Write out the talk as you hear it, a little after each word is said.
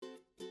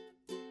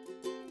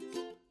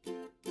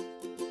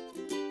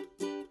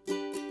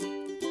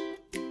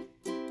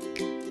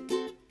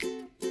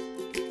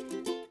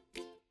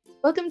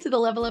Welcome to the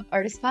Level Up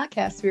Artist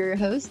Podcast. We're your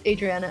hosts,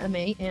 Adriana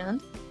Amay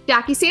and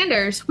Jackie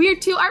Sanders. We are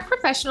two art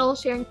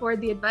professionals sharing forward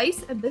the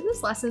advice and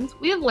business lessons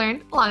we have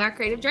learned along our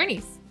creative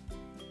journeys.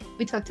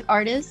 We talk to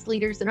artists,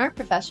 leaders, and art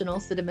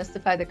professionals to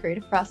demystify the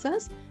creative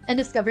process and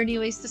discover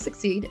new ways to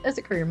succeed as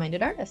a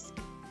career-minded artist.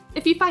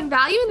 If you find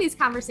value in these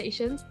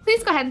conversations,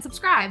 please go ahead and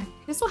subscribe.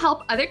 This will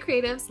help other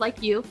creatives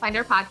like you find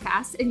our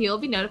podcast, and you'll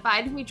be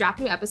notified when we drop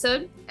a new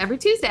episode every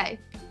Tuesday.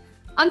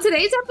 On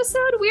today's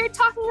episode, we are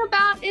talking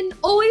about an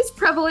always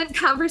prevalent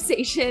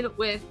conversation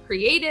with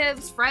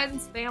creatives,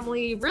 friends,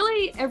 family,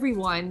 really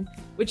everyone,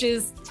 which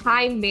is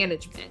time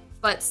management,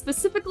 but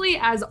specifically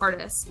as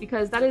artists,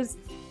 because that is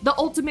the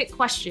ultimate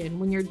question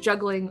when you're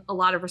juggling a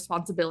lot of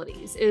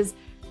responsibilities is,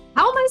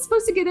 how am I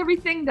supposed to get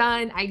everything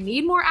done? I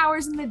need more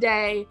hours in the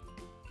day.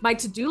 My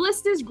to-do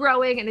list is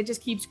growing and it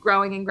just keeps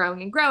growing and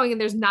growing and growing,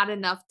 and there's not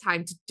enough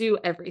time to do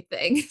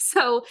everything.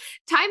 So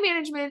time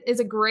management is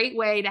a great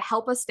way to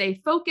help us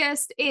stay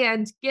focused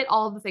and get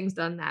all the things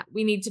done that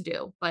we need to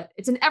do. But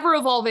it's an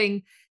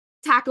ever-evolving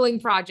tackling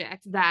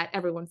project that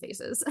everyone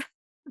faces.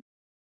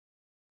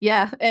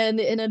 Yeah, and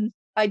in an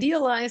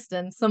idealized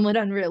and somewhat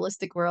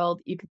unrealistic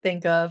world, you could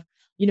think of,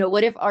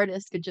 what if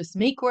artists could just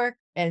make work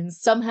and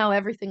somehow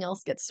everything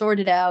else gets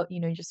sorted out,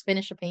 just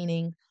finish a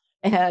painting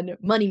and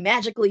money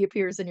magically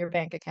appears in your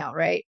bank account,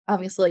 right?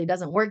 Obviously, it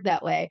doesn't work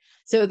that way.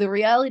 So the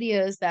reality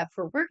is that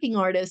for working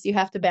artists, you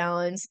have to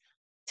balance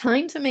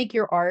time to make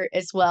your art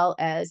as well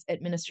as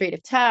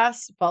administrative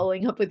tasks,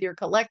 following up with your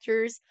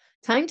collectors,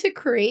 time to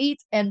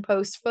create and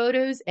post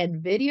photos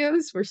and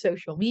videos for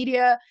social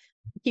media,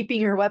 keeping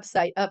your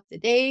website up to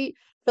date,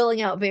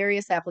 filling out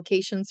various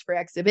applications for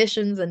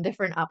exhibitions and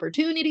different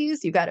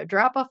opportunities. You got to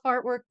drop off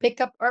artwork, pick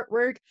up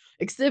artwork,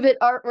 exhibit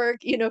artwork,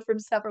 from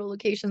several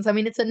locations. I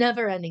mean, it's a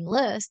never ending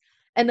list.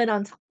 And then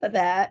on top of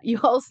that, you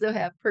also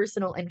have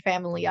personal and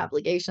family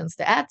obligations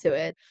to add to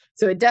it.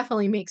 So it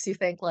definitely makes you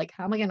think, like,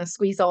 how am I going to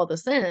squeeze all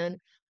this in?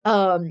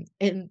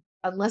 And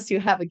unless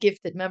you have a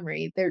gifted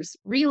memory, there's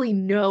really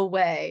no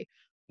way,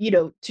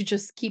 to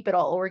just keep it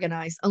all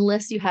organized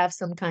unless you have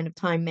some kind of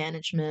time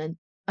management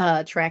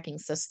tracking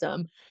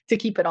system to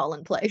keep it all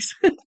in place.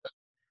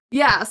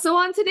 Yeah. So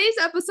on today's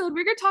episode,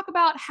 we're going to talk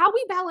about how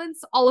we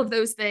balance all of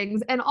those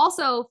things, and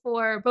also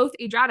for both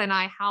Adriana and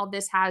I, how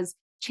this has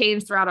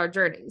changed throughout our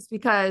journeys.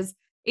 Because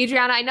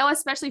Adriana, I know,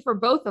 especially for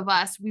both of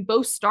us, we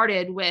both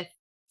started with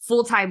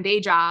full-time day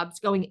jobs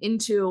going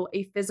into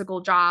a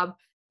physical job,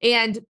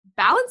 and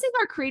balancing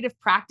our creative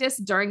practice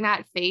during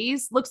that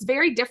phase looks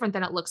very different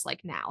than it looks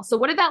like now. So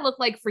what did that look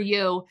like for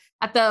you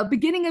at the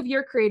beginning of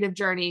your creative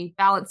journey,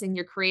 balancing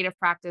your creative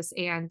practice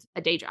and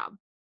a day job?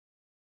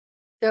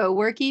 So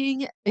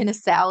working in a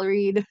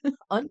salaried,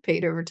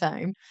 unpaid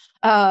overtime,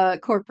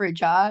 corporate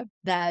job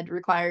that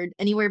required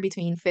anywhere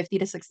between 50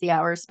 to 60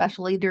 hours,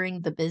 especially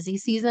during the busy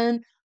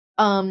season,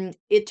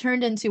 it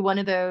turned into one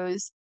of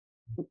those,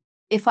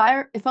 if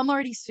I'm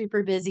already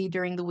super busy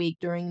during the week,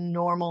 during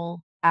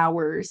normal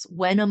hours,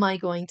 when am I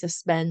going to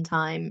spend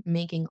time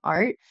making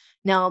art?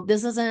 Now,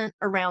 this isn't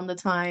around the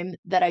time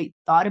that I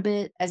thought of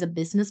it as a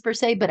business per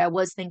se, but I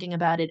was thinking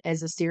about it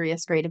as a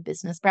serious creative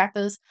business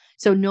practice.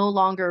 So no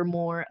longer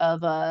more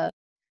of a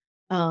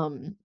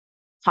um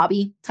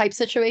hobby type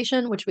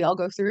situation, which we all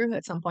go through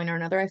at some point or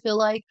another, I feel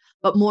like,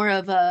 but more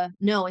of a,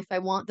 no, if I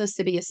want this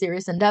to be a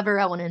serious endeavor,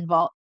 I want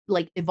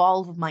to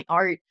evolve my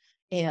art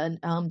and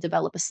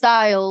develop a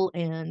style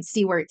and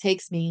see where it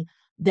takes me,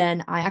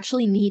 then I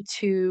actually need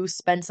to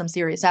spend some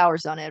serious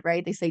hours on it,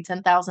 right? They say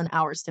 10,000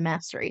 hours to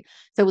mastery.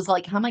 So it was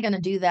like, how am I going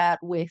to do that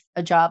with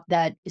a job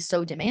that is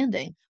so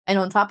demanding? And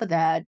on top of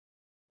that,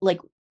 like,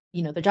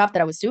 the job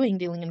that I was doing,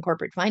 dealing in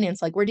corporate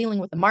finance, like, we're dealing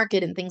with the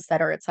market and things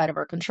that are outside of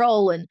our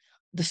control, and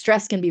the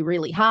stress can be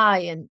really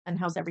high, and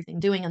how's everything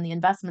doing on the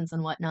investments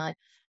and whatnot.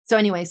 So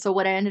anyway, so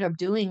what I ended up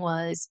doing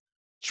was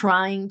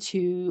trying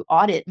to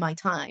audit my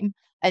time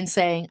and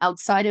saying,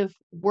 outside of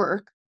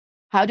work,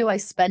 how do I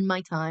spend my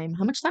time?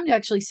 How much time do I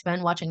actually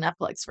spend watching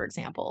Netflix, for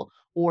example,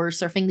 or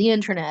surfing the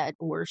internet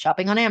or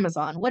shopping on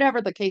Amazon,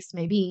 whatever the case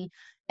may be?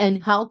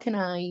 And how can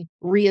I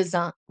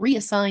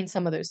reassign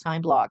some of those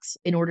time blocks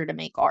in order to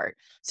make art?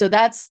 So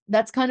that's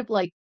kind of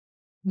like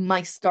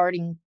my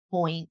starting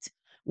point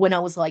when I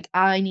was like,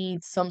 I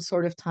need some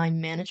sort of time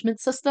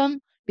management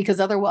system, because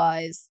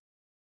otherwise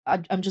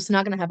I'm just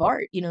not going to have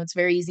art. It's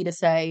very easy to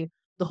say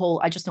the whole,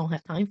 I just don't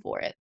have time for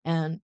it.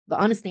 And the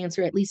honest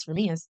answer, at least for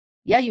me, is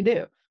yeah, you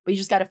do. But you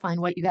just got to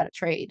find what you got to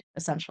trade,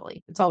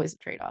 essentially. It's always a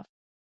trade off.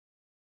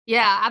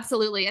 Yeah,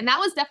 absolutely. And that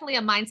was definitely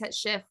a mindset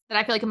shift that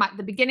I feel like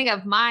the beginning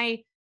of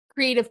my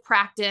creative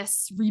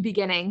practice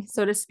re-beginning,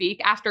 so to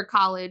speak, after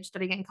college,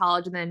 studying in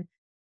college, and then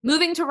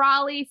moving to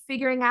Raleigh,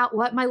 figuring out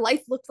what my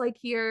life looked like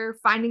here,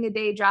 finding a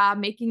day job,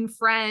 making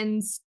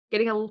friends,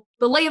 getting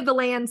the lay of the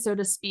land, so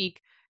to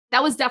speak.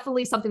 That was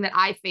definitely something that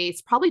I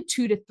faced probably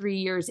 2 to 3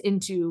 years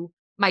into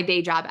my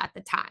day job at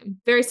the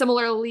time. Very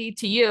similarly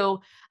to you,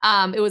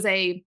 it was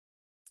a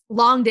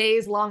long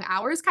days, long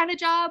hours kind of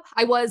job.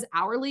 I was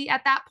hourly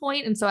at that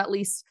point. And so at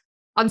least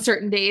on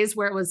certain days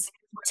where it was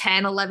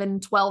 10,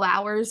 11, 12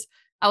 hours,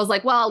 I was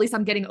like, well, at least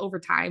I'm getting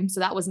overtime. So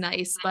that was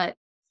nice. But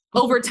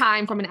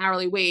overtime from an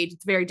hourly wage,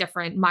 it's a very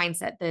different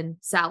mindset than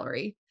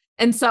salary.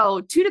 And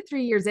so 2 to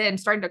 3 years in,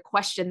 starting to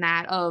question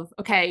that of,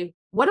 okay,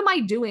 what am I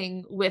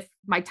doing with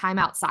my time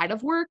outside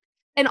of work?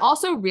 And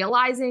also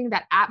realizing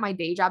that at my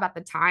day job at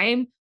the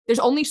time, there's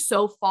only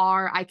so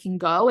far I can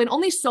go and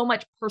only so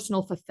much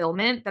personal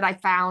fulfillment that I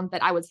found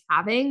that I was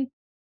having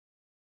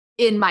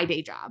in my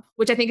day job,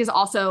 which I think is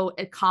also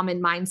a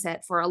common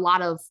mindset for a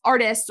lot of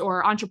artists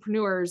or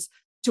entrepreneurs,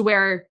 to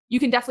where you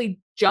can definitely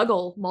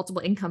juggle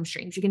multiple income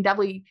streams. You can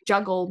definitely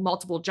juggle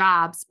multiple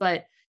jobs,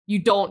 but you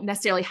don't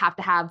necessarily have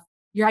to have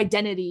your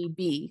identity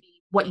be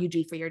what you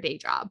do for your day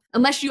job,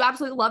 unless you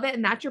absolutely love it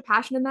and that's your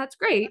passion, and that's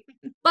great.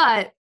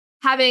 But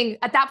having,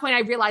 at that point,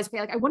 I realized, okay,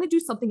 like I want to do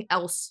something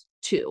else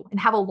too and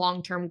have a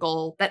long-term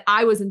goal that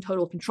I was in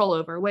total control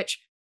over, which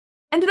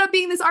ended up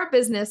being this art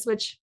business,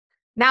 which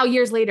now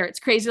years later, it's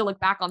crazy to look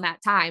back on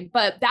that time.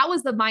 But that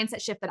was the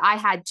mindset shift that I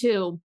had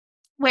too,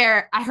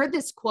 where I heard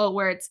this quote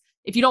where it's,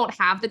 if you don't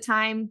have the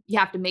time, you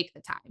have to make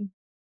the time.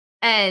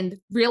 And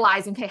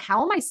realizing, okay,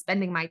 how am I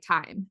spending my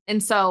time?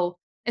 And so,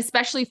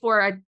 especially for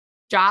a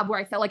job where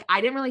I felt like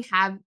I didn't really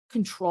have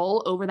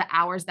control over the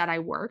hours that I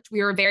worked,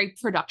 we were a very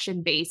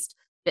production based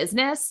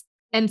business.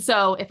 And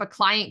so, if a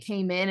client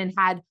came in and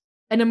had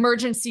an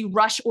emergency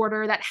rush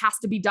order that has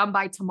to be done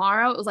by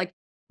tomorrow, it was like,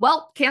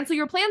 well, cancel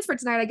your plans for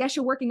tonight. I guess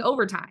you're working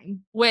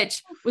overtime,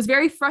 which was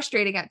very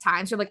frustrating at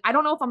times. You're like, I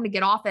don't know if I'm going to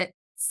get off at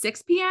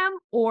 6 p.m.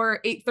 or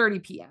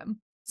 8:30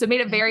 p.m. So it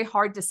made it very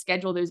hard to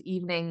schedule those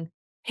evening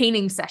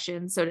painting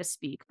sessions, so to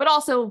speak, but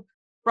also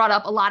brought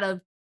up a lot of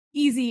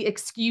easy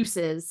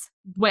excuses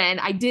when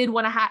I did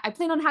want to I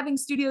plan on having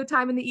studio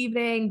time in the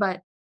evening,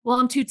 but well,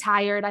 I'm too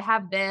tired. I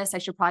have this. I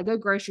should probably go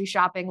grocery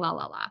shopping, la,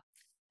 la, la.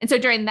 And so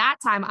during that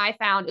time, I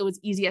found it was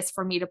easiest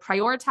for me to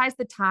prioritize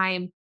the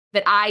time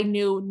that I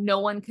knew no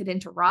one could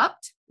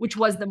interrupt, which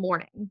was the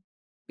morning.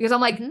 Because I'm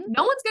like,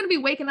 no one's going to be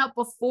waking up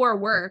before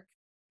work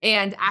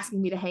and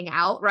asking me to hang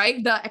out,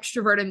 right? The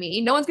extrovert of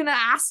me. No one's going to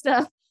ask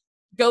to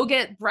go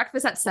get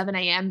breakfast at 7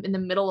 a.m. in the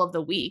middle of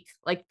the week.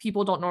 Like,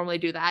 people don't normally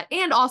do that.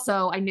 And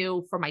also, I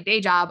knew for my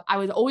day job, I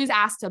was always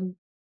asked to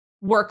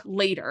work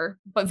later,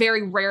 but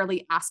very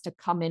rarely asked to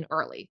come in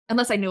early,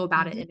 unless I knew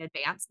about it in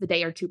advance, the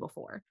day or two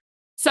before.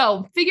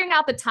 So figuring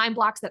out the time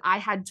blocks that I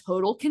had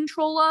total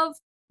control of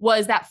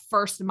was that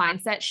first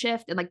mindset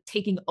shift, and like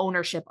taking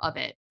ownership of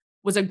it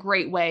was a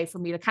great way for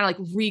me to kind of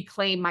like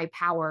reclaim my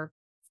power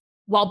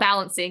while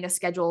balancing a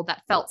schedule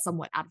that felt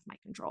somewhat out of my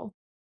control.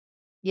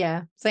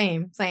 Yeah,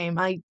 same, same.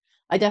 I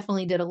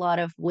definitely did a lot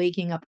of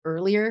waking up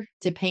earlier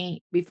to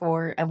paint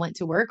before I went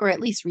to work, or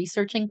at least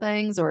researching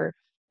things, or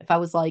if I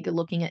was like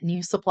looking at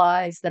new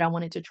supplies that I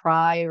wanted to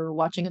try or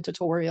watching a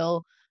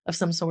tutorial of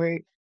some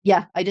sort.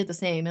 Yeah, I did the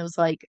same. It was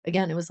like,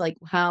 again, it was like,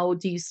 how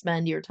do you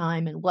spend your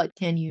time and what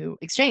can you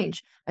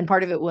exchange? And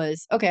part of it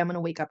was, okay, I'm going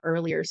to wake up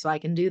earlier so I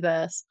can do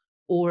this,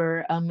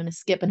 or I'm going to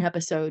skip an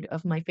episode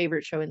of my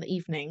favorite show in the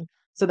evening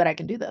so that I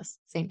can do this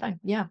same time.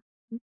 Yeah.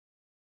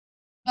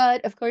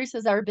 But of course,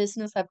 as our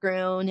business have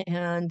grown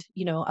and,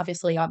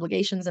 obviously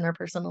obligations in our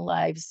personal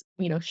lives,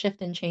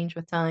 shift and change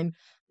with time,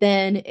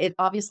 then it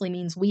obviously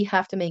means we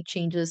have to make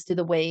changes to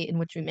the way in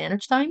which we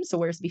manage time. So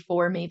whereas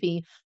before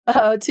maybe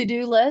a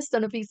to-do list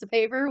on a piece of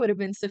paper would have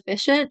been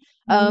sufficient,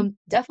 Mhm.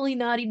 definitely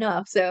not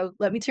enough. So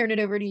let me turn it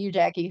over to you,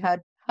 Jackie.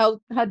 How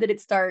did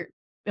it start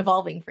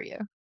evolving for you?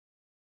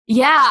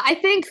 Yeah, I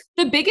think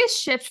the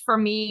biggest shift for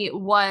me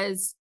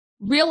was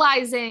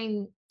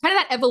realizing kind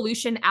of that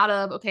evolution out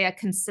of, okay, a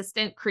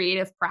consistent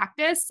creative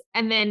practice,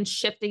 and then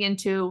shifting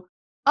into,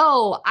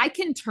 oh, I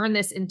can turn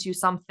this into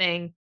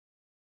something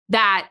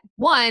that,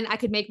 one, I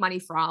could make money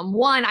from,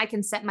 one, I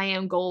can set my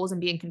own goals and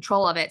be in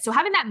control of it. So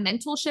having that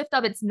mental shift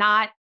of, it's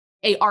not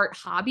a art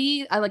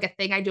hobby, like a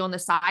thing I do on the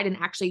side, and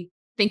actually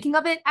thinking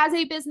of it as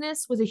a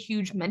business was a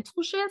huge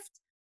mental shift.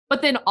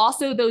 But then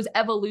also those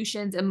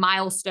evolutions and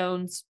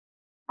milestones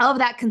of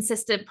that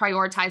consistent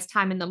prioritized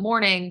time in the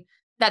morning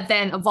that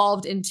then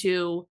evolved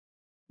into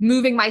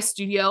moving my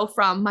studio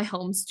from my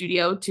home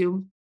studio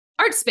to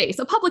art space,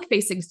 a public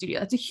facing studio.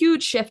 That's a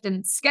huge shift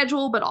in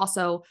schedule, but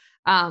also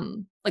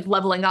like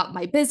leveling up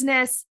my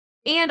business.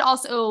 And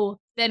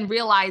also then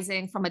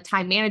realizing from a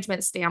time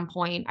management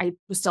standpoint, I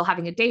was still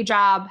having a day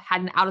job,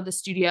 had an out of the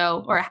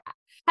studio, or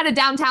had a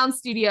downtown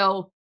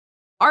studio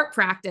art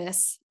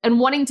practice, and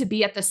wanting to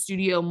be at the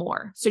studio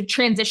more. So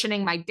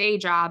transitioning my day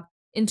job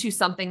into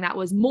something that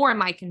was more in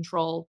my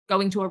control,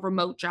 going to a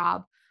remote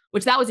job,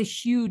 which that was a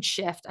huge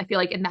shift, I feel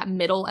like, in that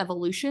middle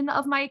evolution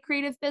of my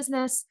creative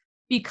business,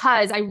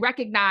 because I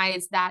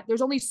recognized that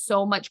there's only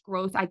so much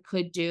growth I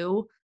could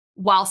do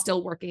while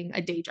still working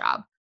a day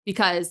job,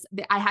 because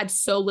I had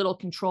so little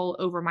control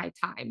over my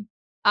time.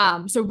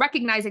 So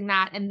recognizing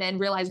that, and then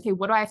realizing, okay,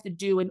 what do I have to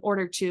do in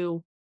order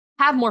to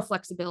have more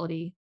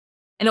flexibility?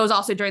 And it was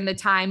also during the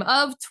time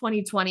of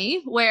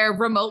 2020 where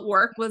remote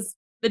work was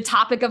the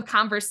topic of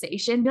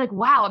conversation. Be like,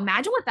 wow,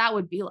 imagine what that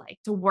would be like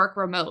to work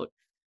remote.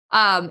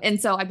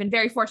 And so I've been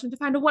very fortunate to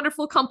find a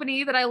wonderful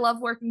company that I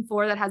love working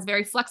for that has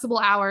very flexible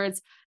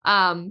hours,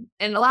 and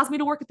allows me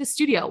to work at the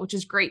studio, which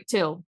is great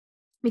too,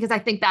 because I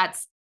think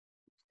that's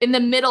in the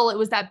middle. It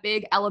was that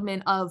big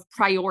element of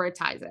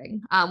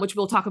prioritizing, which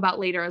we'll talk about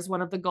later as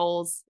one of the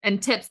goals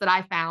and tips that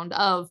I found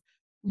of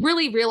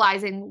really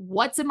realizing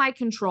what's in my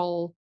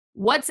control,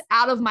 what's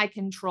out of my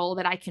control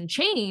that I can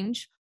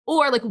change,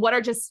 or like what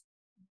are just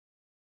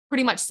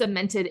pretty much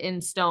cemented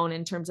in stone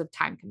in terms of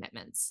time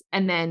commitments,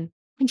 and then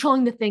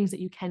controlling the things that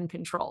you can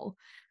control.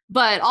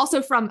 But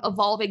also from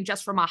evolving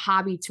just from a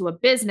hobby to a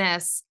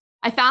business,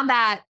 I found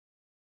that,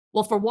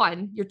 well, for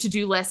one, your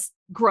to-do list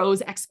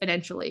grows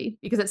exponentially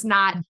because it's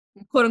not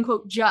quote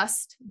unquote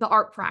just the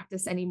art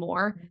practice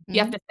anymore. Mm-hmm.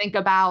 You have to think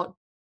about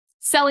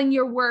selling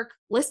your work,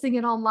 listing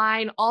it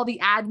online, all the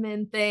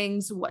admin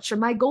things. What should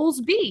my goals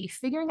be?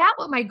 Figuring out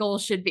what my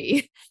goals should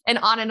be, and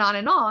on and on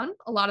and on.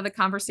 A lot of the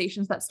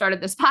conversations that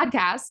started this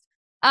podcast.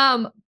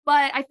 But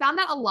I found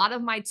that a lot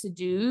of my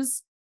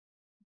to-dos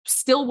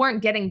still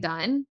weren't getting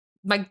done.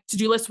 My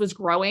to-do list was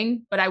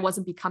growing, but I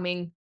wasn't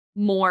becoming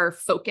more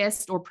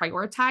focused or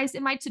prioritized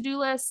in my to-do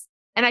list.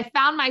 And I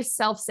found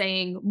myself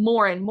saying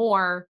more and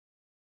more,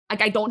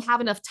 like, I don't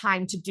have enough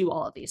time to do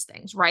all of these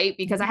things, right?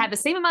 Because I had the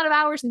same amount of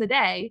hours in the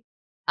day,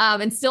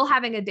 and still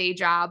having a day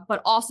job,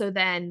 but also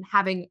then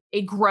having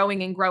a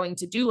growing and growing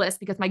to-do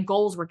list because my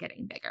goals were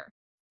getting bigger.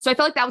 So I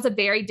felt like that was a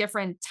very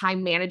different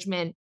time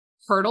management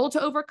hurdle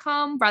to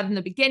overcome. Rather than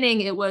the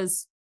beginning, it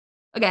was,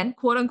 again,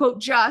 quote unquote,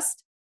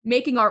 just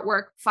making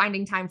artwork,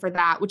 finding time for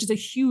that, which is a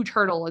huge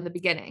hurdle in the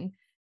beginning.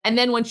 And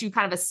then once you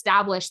kind of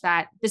establish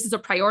that this is a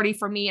priority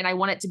for me and I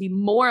want it to be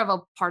more of a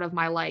part of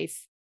my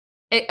life,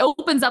 it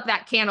opens up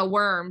that can of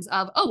worms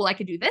of, oh, well, I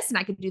could do this and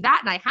I could do that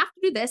and I have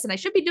to do this and I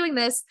should be doing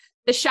this.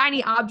 The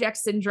shiny object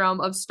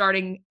syndrome of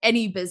starting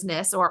any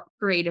business or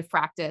creative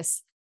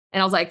practice. And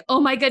I was like,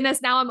 oh my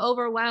goodness, now I'm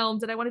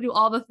overwhelmed and I want to do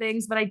all the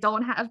things, but I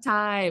don't have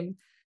time.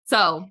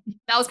 So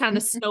that was kind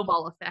of the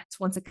snowball effect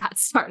once it got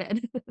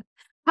started.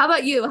 How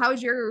about you? How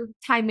has your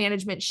time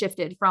management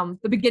shifted from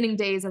the beginning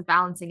days of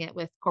balancing it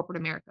with corporate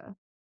America?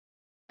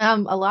 A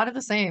lot of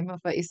the same of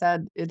what you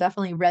said. It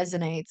definitely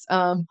resonates.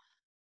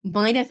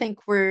 Mine, I think,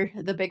 were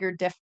the bigger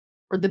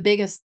or the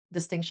biggest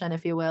distinction,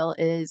 if you will,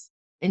 is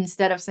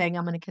instead of saying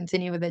I'm going to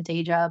continue with a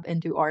day job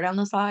and do art on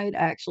the side, I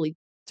actually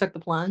took the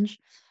plunge.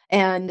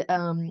 And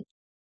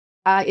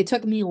it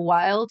took me a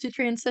while to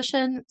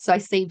transition, so I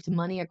saved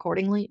money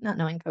accordingly, not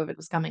knowing COVID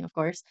was coming, of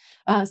course.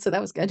 So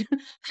that was good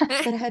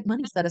that I had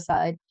money set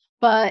aside.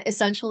 But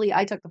essentially,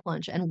 I took the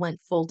plunge and went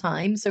full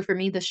time. So for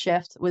me, the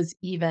shift was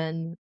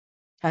even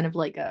kind of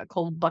like a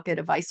cold bucket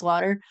of ice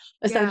water,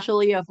 Yeah.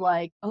 essentially, of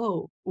like,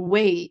 oh,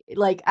 wait,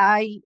 like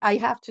I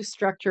have to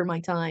structure my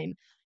time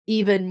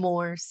even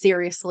more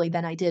seriously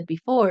than I did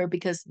before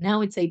because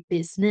now it's a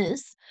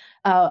business.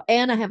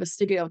 And I have a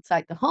studio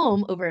outside the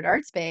home over at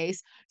Artspace.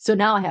 So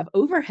now I have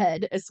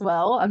overhead as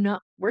well. I'm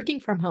not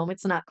working from home.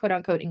 It's not quote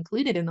unquote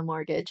included in the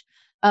mortgage.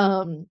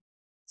 Um,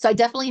 so I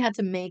definitely had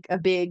to make a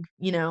big,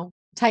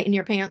 tighten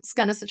your pants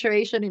kind of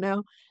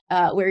situation,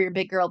 wear your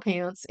big girl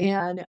pants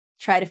and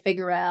try to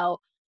figure out,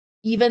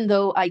 even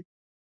though I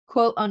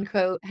quote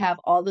unquote have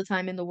all the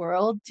time in the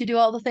world to do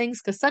all the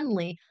things, because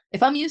suddenly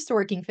if I'm used to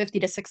working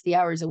 50 to 60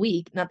 hours a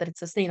week, not that it's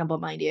sustainable,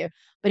 mind you,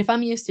 but if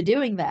I'm used to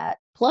doing that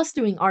plus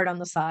doing art on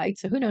the side,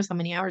 so who knows how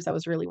many hours I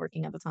was really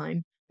working at the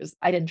time because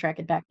I didn't track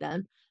it back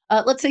then,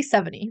 let's say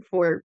 70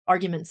 for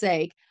argument's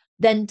sake,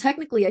 then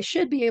technically I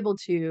should be able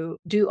to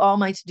do all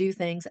my to do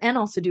things and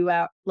also do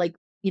out like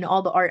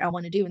all the art I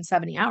want to do in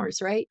 70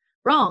 hours, right?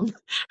 Wrong.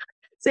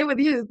 Same with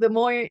you. The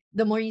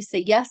more you say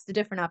yes to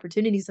different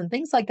opportunities and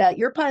things like that,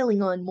 you're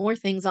piling on more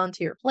things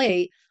onto your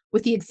plate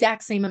with the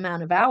exact same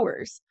amount of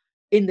hours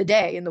in the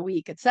day, in the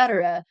week,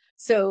 etc.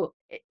 So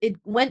it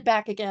went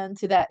back again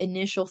to that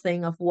initial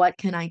thing of what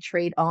can I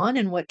trade on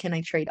and what can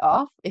I trade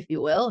off, if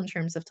you will, in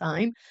terms of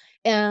time,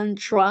 and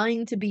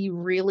trying to be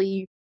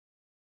really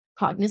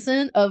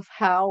cognizant of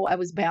how I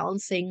was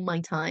balancing my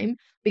time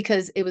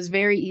because it was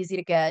very easy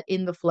to get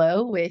in the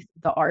flow with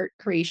the art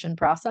creation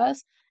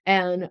process.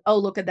 And oh,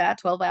 look at that,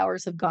 12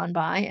 hours have gone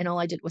by and all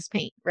I did was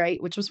paint,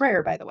 right? Which was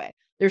rare, by the way.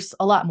 There's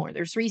a lot more.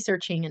 There's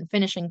researching and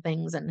finishing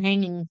things and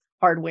hanging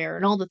hardware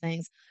and all the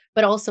things.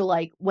 But also,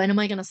 like, when am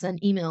I going to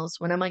send emails?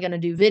 When am I going to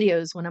do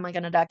videos? When am I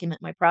going to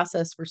document my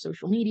process for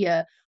social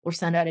media or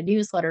send out a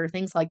newsletter,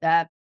 things like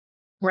that,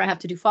 where I have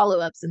to do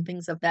follow-ups and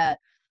things of that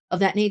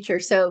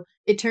nature. So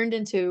it turned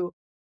into,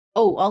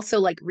 oh, also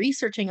like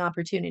researching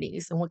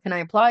opportunities and what can I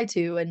apply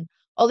to and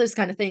all this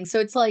kind of thing. So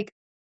it's like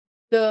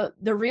the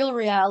real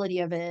reality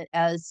of it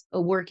as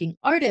a working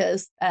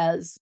artist,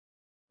 as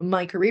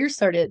my career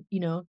started,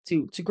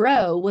 to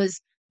grow, was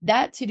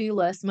that to-do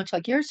list, much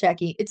like yours,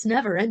 Jackie, it's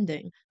never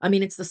ending. I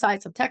mean, it's the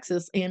size of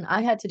Texas, and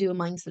I had to do a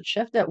mindset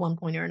shift at one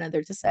point or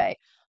another to say,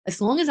 as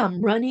long as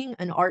I'm running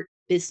an art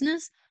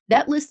business,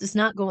 that list is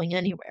not going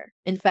anywhere.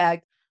 In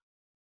fact,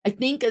 I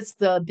think as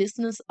the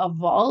business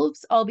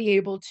evolves, I'll be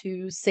able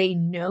to say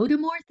no to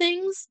more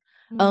things.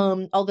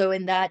 Although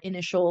in that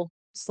initial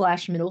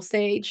slash middle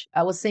stage,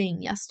 I was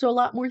saying yes to a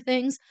lot more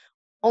things.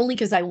 only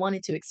because I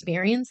wanted to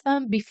experience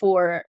them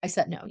before I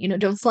said no.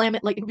 Don't slam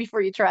it like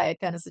before you try it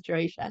kind of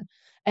situation.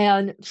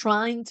 And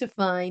trying to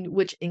find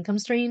which income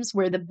streams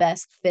were the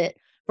best fit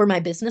for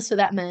my business. So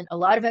that meant a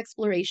lot of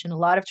exploration, a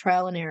lot of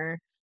trial and error,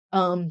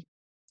 um,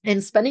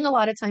 and spending a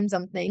lot of times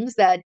on things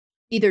that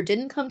either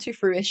didn't come to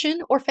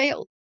fruition or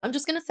failed. I'm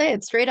just gonna say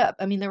it straight up.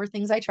 I mean, there were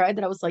things I tried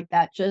that I was like,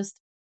 that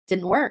just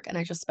didn't work. And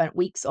I just spent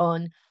weeks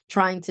on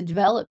trying to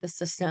develop the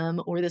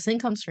system or this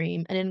income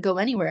stream and didn't go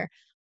anywhere.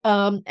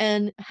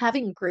 And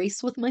having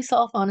grace with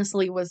myself,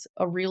 honestly, was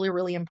a really,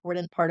 really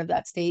important part of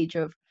that stage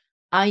of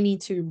I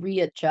need to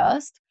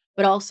readjust,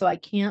 but also I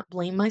can't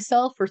blame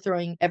myself for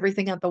throwing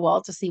everything at the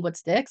wall to see what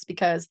sticks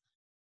because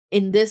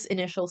in this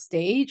initial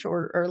stage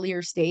or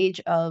earlier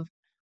stage of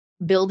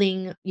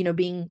building,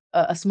 being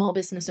a small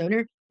business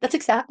owner, that's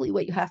exactly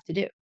what you have to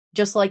do.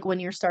 Just like when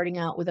you're starting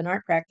out with an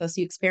art practice,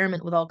 you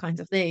experiment with all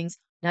kinds of things.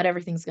 Not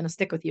everything's going to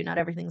stick with you. Not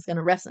everything's going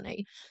to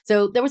resonate.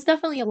 So there was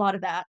definitely a lot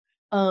of that.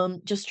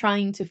 Just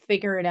trying to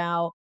figure it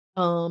out.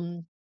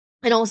 Um,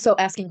 and also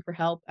asking for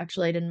help.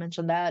 Actually, I didn't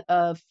mention that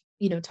of,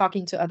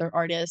 talking to other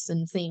artists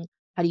and seeing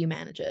how do you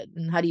manage it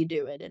and how do you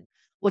do it and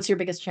what's your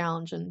biggest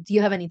challenge and do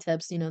you have any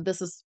tips?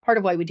 This is part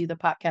of why we do the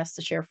podcast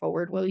to share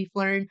forward what we've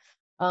learned.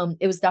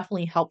 It was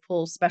definitely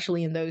helpful,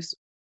 especially in those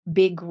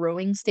big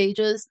growing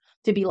stages,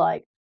 to be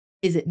like,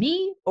 is it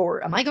me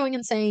or am I going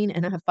insane?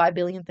 And I have 5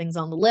 billion things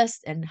on the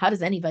list. And how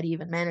does anybody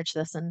even manage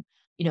this? And,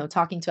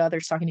 talking to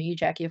others, talking to you,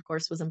 Jackie, of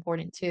course, was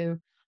important too.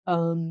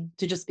 To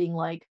just being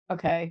like,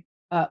 okay,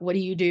 what do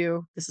you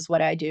do? This is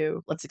what I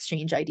do. Let's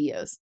exchange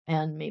ideas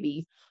and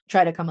maybe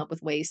try to come up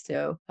with ways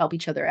to help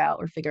each other out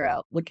or figure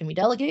out what can we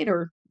delegate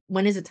or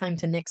when is it time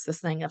to nix this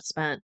thing I've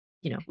spent,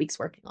 weeks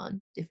working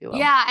on, if you will.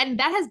 Yeah, and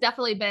that has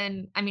definitely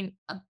been, I mean,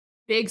 a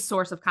big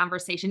source of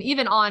conversation,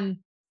 even on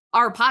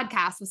our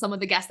podcast with some of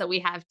the guests that we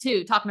have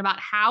too, talking about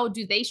how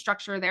do they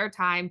structure their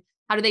time?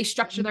 How do they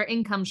structure Mhm. their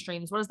income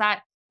streams? What does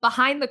that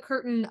behind the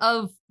curtain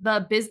of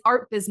the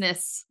art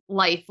business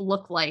life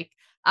look like?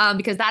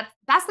 Because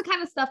that's the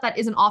kind of stuff that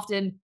isn't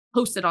often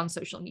posted on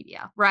social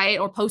media, right?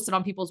 Or posted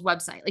on people's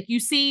website. Like you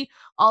see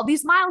all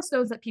these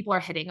milestones that people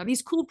are hitting, or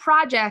these cool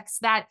projects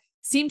that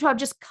seem to have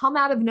just come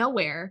out of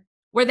nowhere.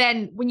 Where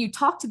then when you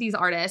talk to these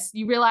artists,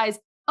 you realize,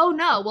 oh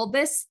no, well,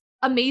 this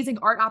amazing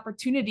art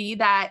opportunity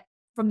that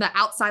from the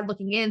outside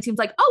looking in seems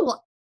like, oh,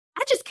 well,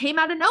 that just came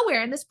out of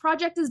nowhere and this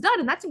project is done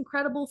and that's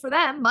incredible for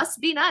them.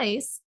 Must be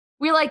nice.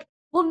 We're like,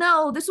 well,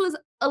 no, this was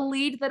a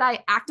lead that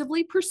I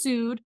actively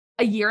pursued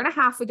a year and a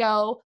half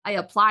ago. I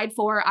applied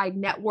for, I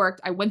networked,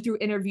 I went through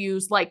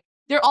interviews. Like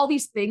there are all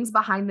these things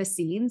behind the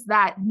scenes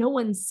that no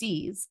one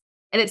sees.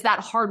 And it's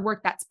that hard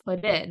work that's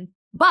put in.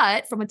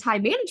 But from a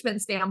time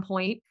management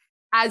standpoint,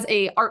 as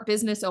a art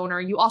business owner,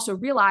 you also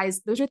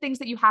realize those are things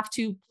that you have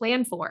to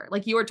plan for.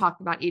 Like you were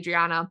talking about,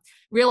 Adriana,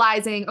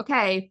 realizing,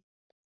 okay,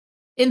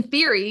 in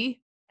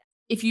theory,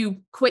 if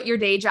you quit your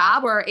day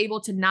job or are able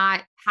to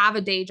not have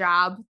a day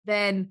job,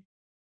 then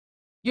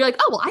you're like,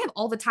 oh, well, I have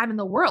all the time in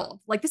the world.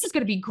 Like, this is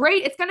going to be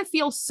great. It's going to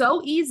feel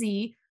so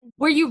easy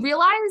where you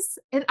realize,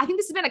 and I think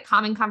this has been a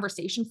common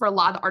conversation for a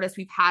lot of the artists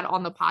we've had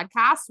on the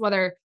podcast,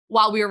 whether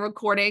while we were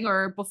recording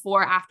or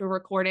before, after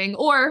recording,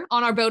 or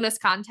on our bonus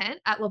content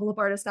at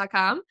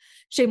levelupartist.com,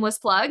 shameless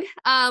plug.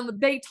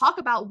 They talk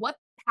about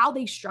how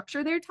they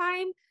structure their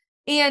time.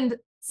 And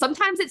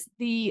sometimes it's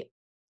the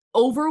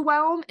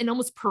overwhelm and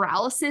almost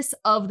paralysis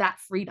of that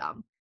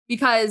freedom.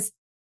 Because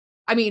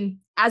I mean,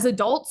 as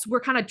adults,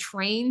 we're kind of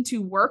trained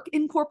to work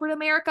in corporate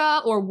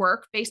America or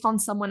work based on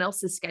someone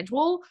else's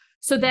schedule.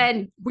 So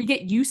then we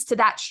get used to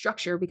that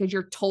structure because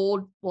you're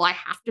told, well, I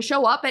have to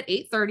show up at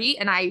 8:30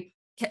 and I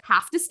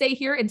have to stay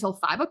here until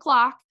 5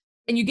 o'clock.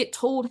 And you get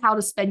told how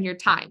to spend your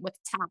time with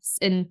tasks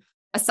and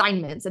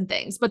assignments and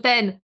things. But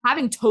then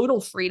having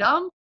total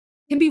freedom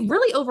can be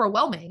really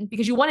overwhelming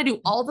because you want to do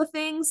all the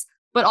things,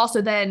 but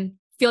also then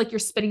feel like you're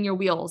spinning your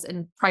wheels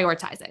and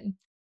prioritizing.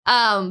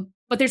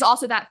 But there's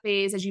also that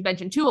phase, as you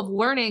mentioned too, of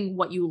learning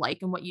what you like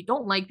and what you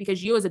don't like,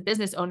 because you as a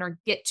business owner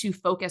get to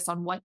focus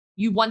on what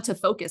you want to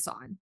focus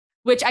on,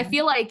 which I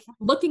feel like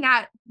looking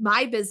at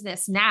my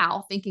business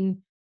now,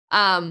 thinking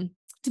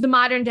to the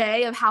modern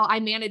day of how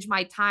I manage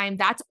my time,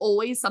 that's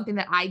always something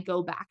that I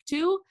go back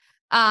to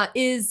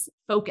is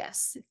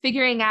focus,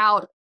 figuring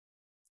out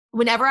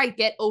whenever I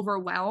get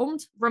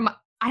overwhelmed,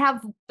 I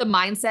have the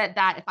mindset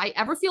that if I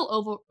ever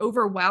feel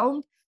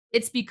overwhelmed,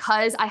 it's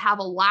because I have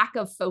a lack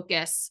of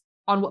focus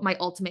on what my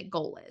ultimate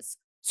goal is.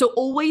 So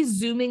always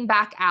zooming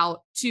back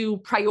out to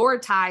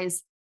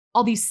prioritize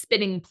all these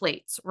spinning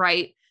plates,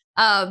 right?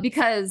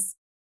 Because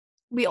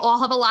we all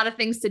have a lot of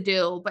things to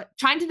do, but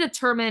trying to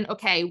determine,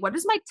 okay, what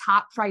is my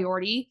top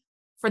priority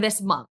for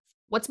this month?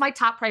 What's my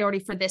top priority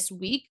for this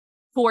week,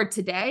 for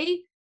today?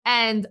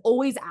 And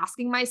always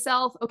asking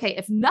myself, okay,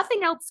 if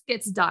nothing else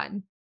gets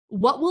done,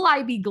 what will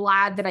I be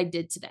glad that I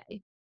did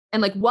today?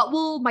 And like, what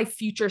will my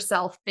future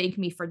self thank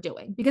me for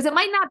doing? Because it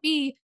might not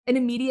be an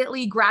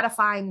immediately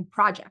gratifying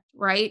project,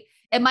 right?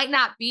 It might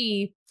not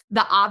be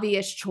the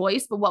obvious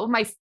choice, but what would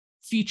my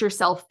future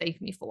self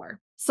thank me for?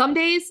 Some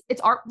days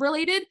it's art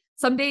related.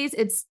 Some days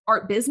it's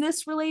art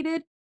business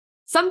related.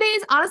 some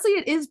days, honestly,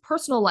 it is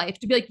personal life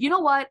to be like, you know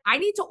what? I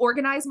need to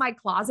organize my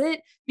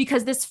closet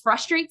because this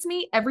frustrates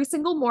me every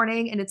single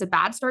morning and it's a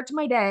bad start to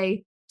my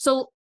day.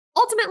 So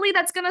ultimately,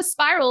 that's going to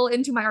spiral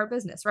into my art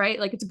business, right?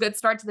 Like it's a good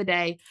start to the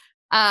day.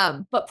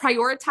 But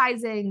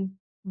prioritizing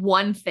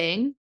one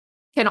thing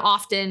can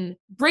often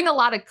bring a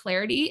lot of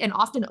clarity and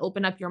often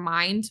open up your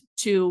mind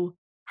to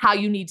how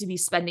you need to be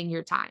spending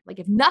your time. Like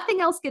if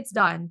nothing else gets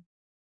done,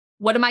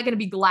 what am I going to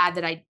be glad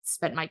that I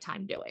spent my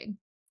time doing?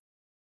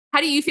 How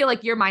do you feel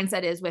like your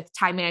mindset is with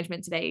time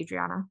management today,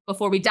 Adriana,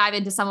 before we dive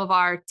into some of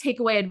our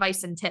takeaway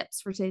advice and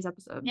tips for today's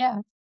episode?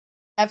 Yeah,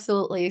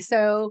 absolutely.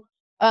 So,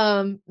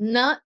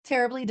 not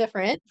terribly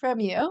different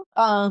from you.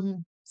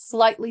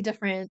 Slightly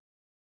different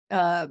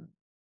uh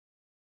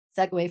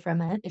segue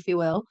from it, if you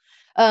will.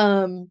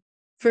 Um,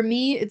 for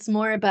me, it's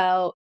more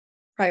about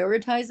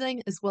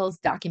prioritizing as well as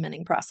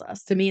documenting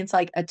process. To me, it's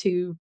like a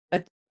two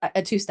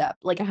step.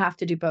 Like I have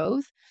to do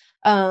both.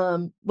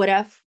 What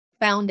I've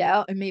found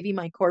out, and maybe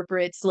my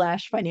corporate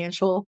slash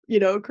financial,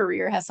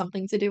 career has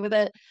something to do with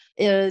it,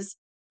 is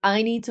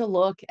I need to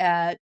look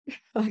at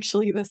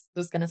actually this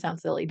is gonna sound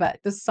silly, but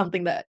this is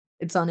something that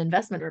it's on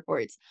investment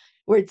reports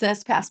where it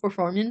says past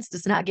performance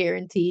does not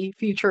guarantee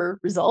future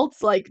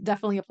results, like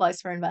definitely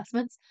applies for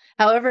investments.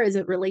 However, as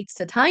it relates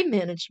to time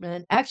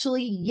management,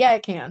 actually, yeah,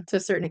 it can to a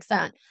certain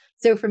extent.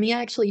 So for me,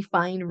 I actually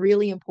find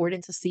really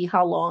important to see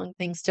how long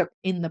things took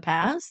in the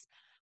past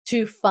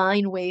to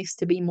find ways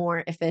to be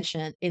more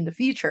efficient in the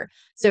future.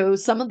 So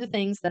some of the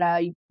things that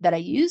I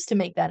use to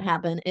make that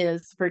happen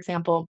is, for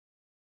example,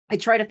 I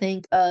try to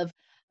think of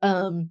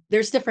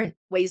there's different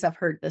ways I've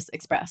heard this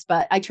expressed,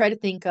 but I try to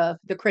think of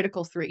the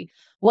critical three.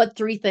 What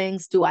three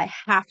things do I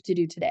have to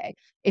do today?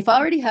 If I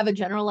already have a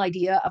general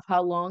idea of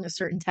how long a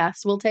certain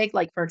task will take,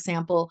 like for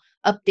example,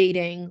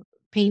 updating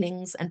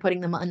paintings and putting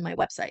them on my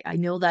website, I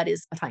know that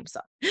is a time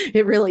suck.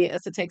 It really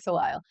is. It takes a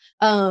while.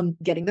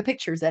 Getting the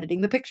pictures,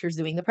 editing the pictures,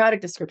 doing the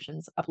product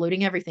descriptions,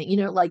 uploading everything,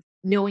 like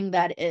knowing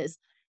that is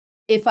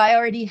if I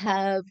already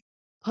have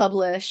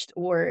published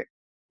or,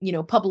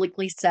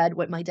 publicly said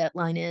what my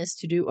deadline is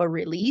to do a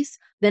release,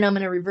 then I'm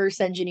going to reverse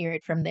engineer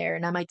it from there.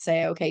 And I might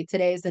say, okay,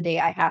 today is the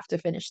day I have to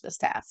finish this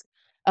task,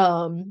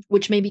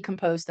 which may be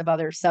composed of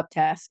other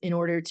subtasks in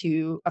order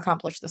to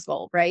accomplish this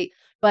goal, right?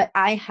 But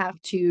I have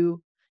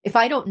to, if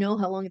I don't know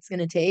how long it's going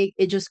to take,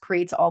 it just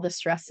creates all this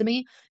stress to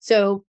me.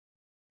 So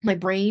my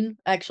brain,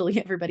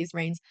 actually everybody's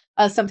brains,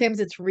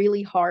 sometimes it's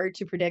really hard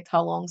to predict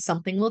how long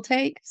something will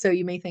take. So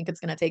you may think it's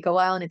going to take a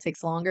while and it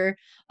takes longer,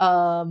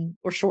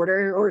 or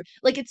shorter, or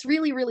like it's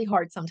really, really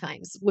hard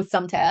sometimes with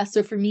some tasks.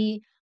 So for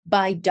me,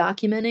 by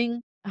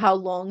documenting how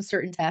long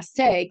certain tasks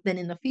take, then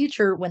in the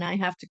future, when I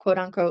have to quote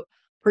unquote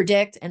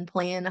predict and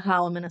plan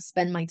how I'm going to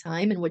spend my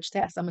time and which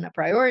tasks I'm going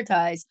to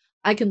prioritize,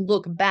 I can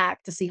look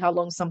back to see how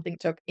long something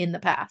took in the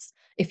past,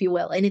 if you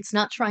will. And it's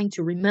not trying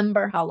to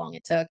remember how long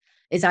it took,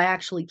 is I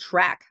actually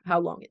track how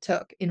long it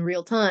took in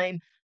real time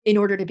in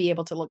order to be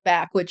able to look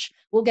back, which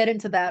we'll get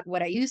into that,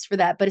 what I use for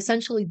that. But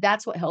essentially,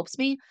 that's what helps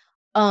me.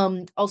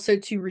 Also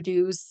to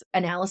reduce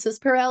analysis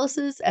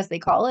paralysis, as they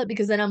call it,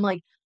 because then I'm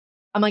like,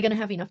 am I going to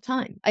have enough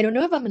time? I don't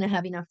know if I'm going to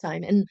have enough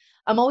time. And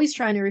I'm always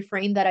trying to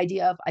reframe that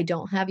idea of I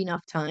don't have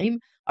enough time.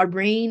 Our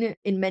brain,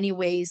 in many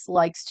ways,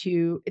 likes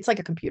to, it's like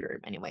a computer in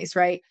many ways,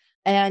 right?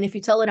 And if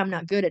you tell it I'm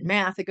not good at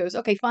math, it goes,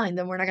 okay, fine,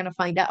 then we're not going to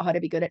find out how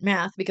to be good at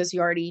math because you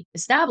already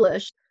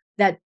established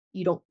that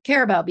you don't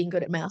care about being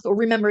good at math or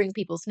remembering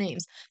people's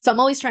names. So I'm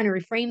always trying to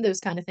reframe those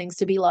kind of things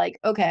to be like,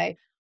 okay,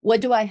 what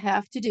do I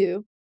have to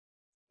do?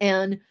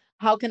 And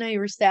how can I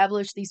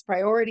establish these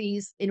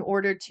priorities in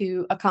order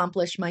to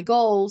accomplish my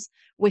goals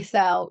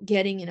without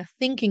getting in a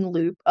thinking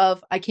loop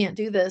of, I can't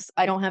do this,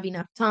 I don't have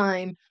enough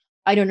time,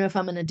 I don't know if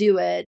I'm going to do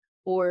it,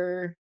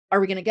 or are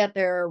we going to get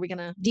there? Are we going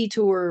to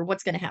detour?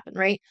 What's going to happen?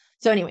 Right.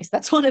 So, anyways,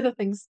 that's one of the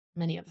things,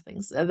 many of the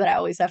things that I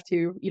always have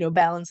to,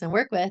 balance and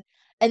work with.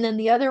 And then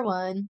the other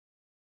one,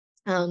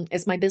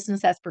 as my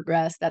business has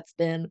progressed, that's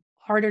been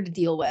harder to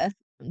deal with.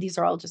 These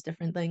are all just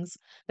different things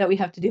that we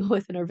have to deal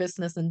with in our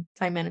business and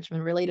time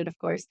management related, of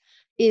course,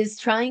 is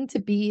trying to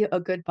be a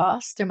good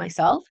boss to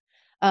myself.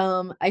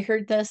 I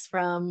heard this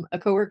from a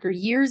coworker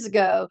years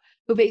ago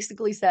who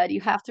basically said,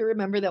 you have to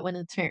remember that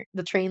when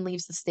the train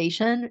leaves the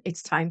station,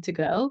 it's time to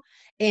go.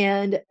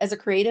 And as a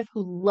creative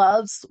who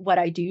loves what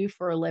I do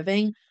for a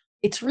living,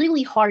 it's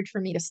really hard for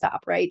me to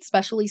stop, right?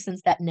 Especially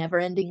since that never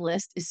ending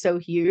list is so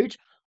huge.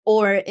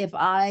 Or if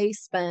I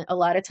spent a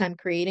lot of time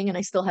creating and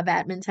I still have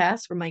admin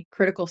tasks for my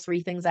critical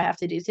three things I have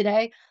to do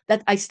today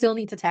that I still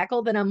need to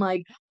tackle, then I'm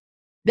like,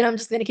 then I'm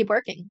just going to keep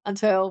working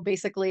until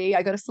basically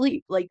I go to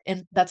sleep. Like,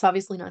 and that's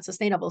obviously not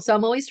sustainable. So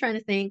I'm always trying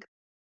to think,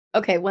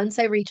 okay, once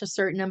I reach a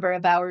certain number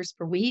of hours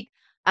per week,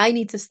 I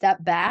need to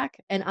step back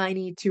and I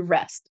need to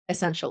rest,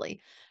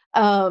 essentially.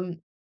 Um,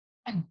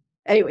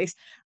 anyways,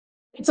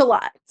 it's a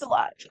lot. It's a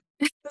lot.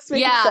 This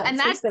making Yeah, and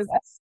sense. They said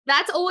that.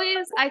 that's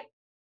always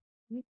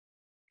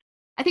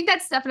I think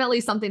that's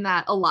definitely something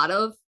that a lot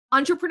of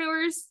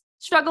entrepreneurs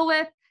struggle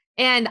with.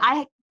 And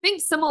I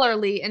think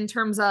similarly in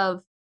terms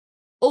of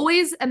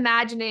always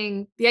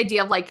imagining the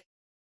idea of like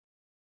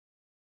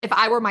if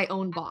I were my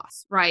own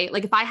boss, right?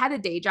 Like if I had a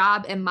day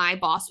job and my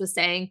boss was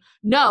saying,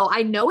 no,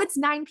 I know it's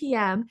 9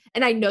 p.m.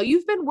 and I know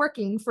you've been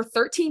working for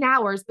 13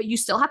 hours, but you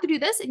still have to do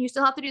this and you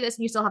still have to do this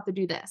and you still have to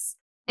do this.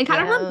 And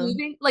kind of Yeah.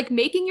 removing, like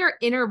making your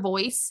inner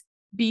voice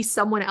be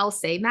someone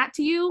else saying that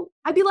to you,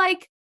 I'd be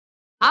like,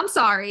 I'm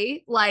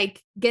sorry,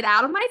 like get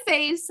out of my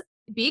face,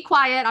 be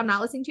quiet. I'm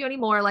not listening to you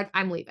anymore. Like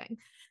I'm leaving.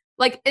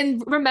 Like,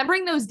 and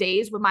remembering those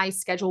days when my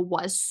schedule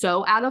was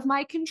so out of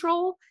my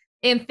control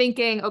and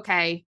thinking,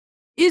 okay,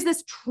 is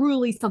this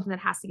truly something that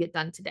has to get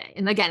done today?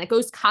 And again, it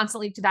goes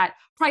constantly to that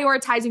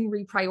prioritizing,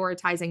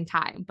 reprioritizing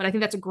time. But I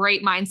think that's a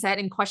great mindset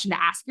and question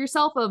to ask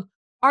yourself of,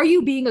 are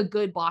you being a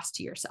good boss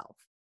to yourself?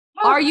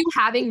 Oh, Are you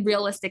having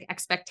realistic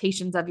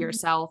expectations of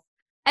yourself?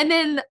 And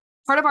then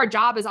part of our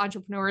job as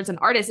entrepreneurs and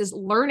artists is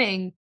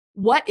learning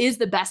what is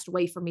the best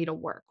way for me to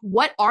work?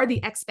 What are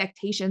the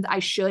expectations I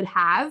should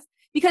have?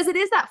 Because it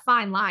is that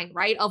fine line,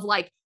 right? Of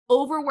like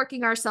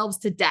overworking ourselves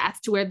to death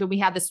to where then we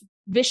have this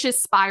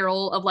vicious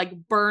spiral of like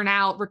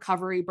burnout,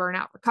 recovery,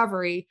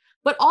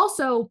 but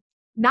also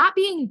not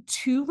being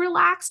too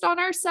relaxed on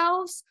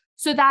ourselves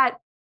so that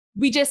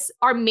we just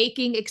are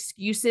making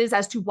excuses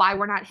as to why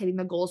we're not hitting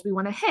the goals we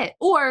want to hit.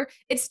 Or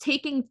it's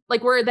taking,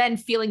 like, we're then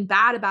feeling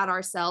bad about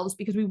ourselves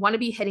because we want to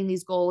be hitting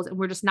these goals and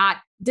we're just not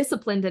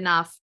disciplined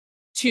enough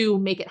to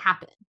make it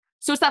happen.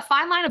 So it's that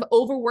fine line of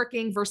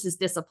overworking versus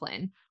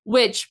discipline,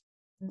 which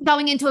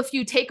going into a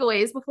few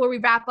takeaways before we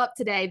wrap up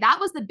today, that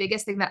was the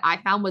biggest thing that I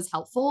found was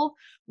helpful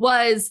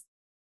was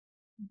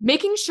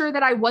making sure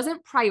that I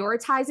wasn't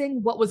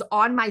prioritizing what was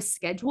on my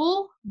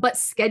schedule, but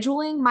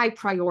scheduling my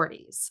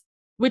priorities,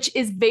 which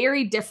is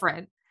very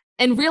different.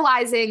 And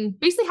realizing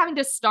basically having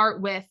to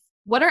start with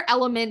what are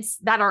elements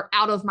that are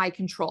out of my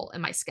control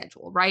in my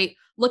schedule, right?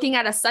 Looking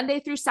at a Sunday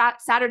through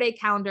Saturday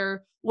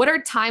calendar, what are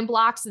time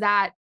blocks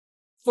that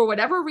for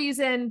whatever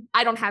reason,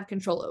 I don't have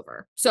control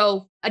over.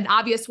 So an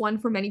obvious one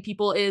for many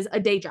people is a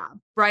day job,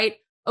 right?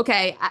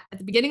 Okay, at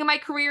the beginning of my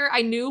career,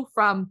 I knew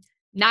from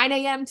 9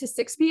 a.m. to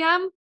 6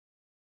 p.m.,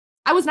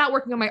 I was not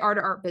working on my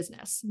art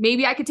business.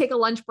 Maybe I could take a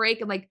lunch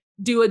break and like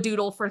do a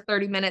doodle for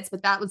 30 minutes,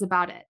 but that was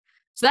about it.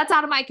 So that's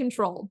out of my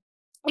control.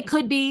 It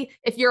could be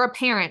if you're a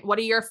parent, what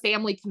are your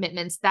family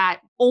commitments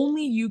that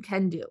only you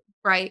can do,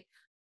 right?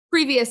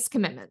 Previous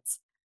commitments.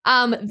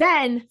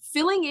 Then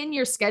filling in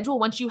your schedule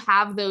once you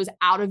have those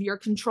out of your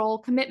control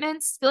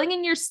commitments, filling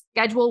in your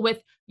schedule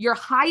with your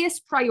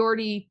highest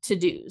priority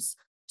to-dos.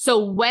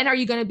 So when are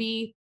you going to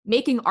be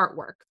making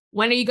artwork?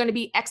 When are you going to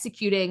be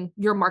executing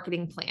your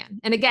marketing plan?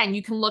 And again,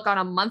 you can look on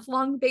a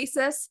month-long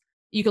basis.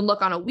 You can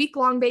look on a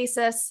week-long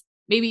basis,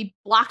 maybe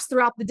blocks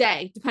throughout the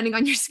day, depending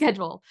on your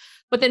schedule.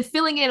 But then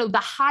filling in the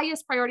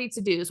highest priority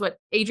to-dos, what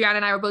Adriana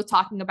and I were both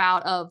talking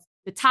about of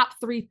the top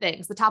 3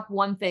 things, the top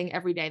 1 thing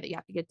every day that you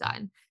have to get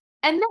done.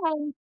 And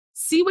then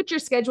see what your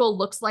schedule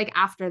looks like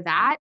after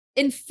that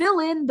and fill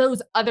in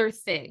those other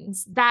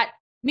things that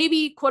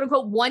maybe quote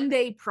unquote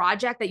 1-day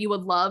project that you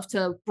would love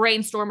to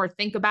brainstorm or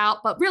think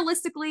about. But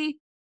realistically,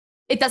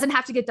 it doesn't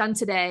have to get done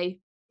today.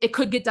 It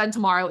could get done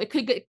tomorrow. It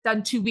could get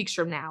done 2 weeks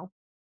from now.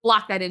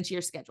 Block that into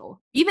your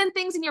schedule. Even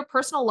things in your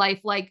personal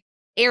life like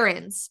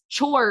errands,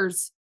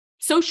 chores,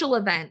 social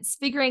events,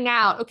 figuring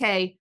out,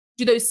 okay,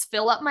 do those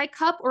fill up my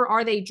cup or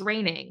are they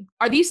draining?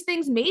 Are these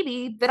things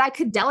maybe that I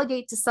could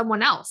delegate to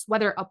someone else,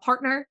 whether a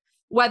partner,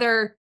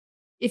 whether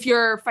if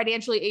you're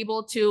financially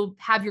able to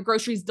have your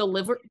groceries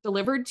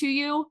delivered to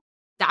you,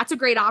 that's a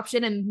great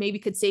option and maybe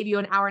could save you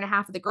an hour and a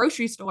half at the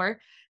grocery store,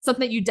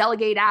 something that you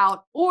delegate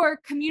out, or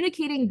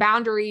communicating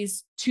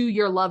boundaries to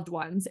your loved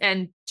ones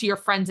and to your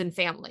friends and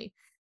family,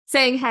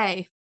 saying,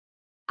 hey,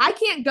 I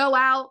can't go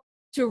out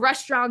to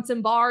restaurants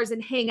and bars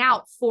and hang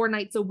out 4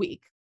 nights a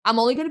week. I'm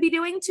only going to be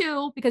doing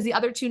 2 because the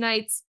other 2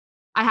 nights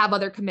I have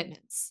other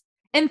commitments.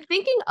 And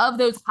thinking of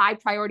those high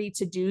priority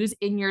to-dos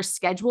in your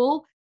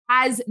schedule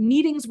as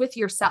meetings with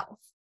yourself.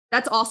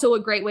 That's also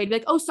a great way to be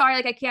like, oh, sorry,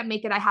 like I can't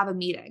make it. I have a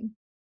meeting.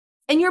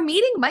 And your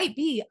meeting might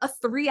be a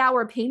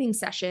 3-hour painting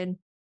session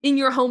in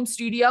your home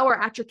studio or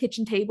at your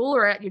kitchen table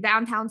or at your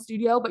downtown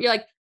studio. But you're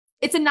like,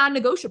 it's a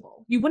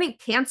non-negotiable. You wouldn't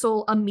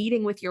cancel a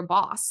meeting with your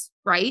boss,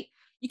 right?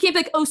 You can't be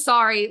like, oh,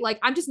 sorry, like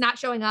I'm just not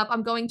showing up.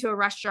 I'm going to a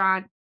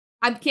restaurant.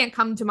 I can't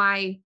come to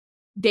my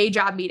day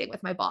job meeting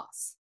with my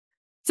boss.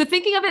 So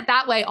thinking of it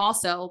that way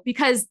also,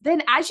 because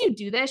then as you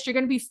do this, you're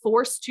going to be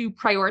forced to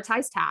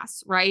prioritize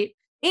tasks, right?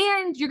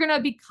 And you're going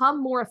to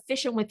become more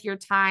efficient with your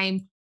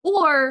time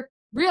or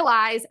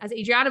realize, as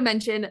Adriana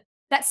mentioned,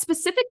 that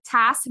specific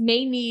tasks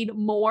may need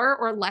more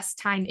or less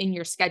time in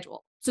your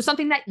schedule. So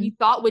something that you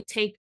thought would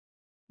take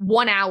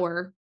 1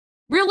 hour,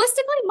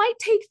 realistically might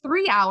take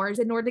 3 hours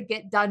in order to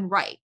get done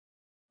right.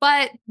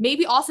 But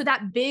maybe also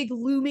that big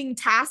looming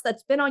task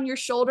that's been on your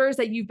shoulders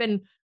that you've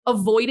been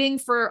avoiding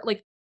for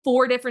like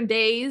 4 different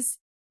days,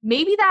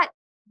 maybe that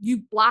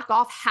you block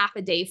off half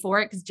a day for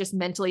it because just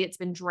mentally it's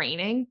been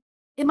draining.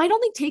 It might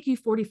only take you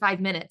 45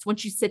 minutes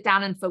once you sit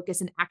down and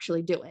focus and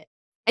actually do it.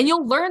 And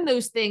you'll learn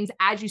those things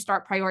as you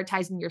start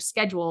prioritizing your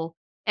schedule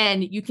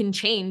and you can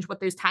change what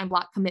those time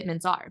block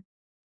commitments are.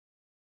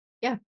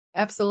 Yeah,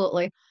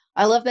 absolutely.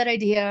 I love that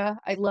idea.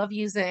 I love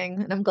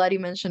using, and I'm glad you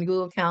mentioned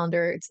Google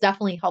Calendar. It's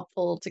definitely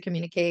helpful to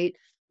communicate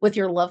with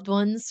your loved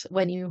ones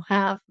when you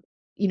have,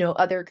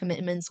 other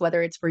commitments,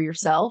 whether it's for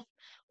yourself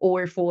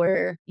or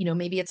for,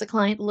 maybe it's a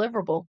client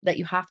deliverable that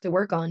you have to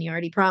work on. You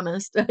already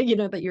promised, that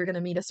you're going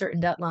to meet a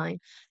certain deadline.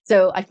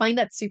 So I find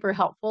that super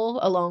helpful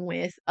along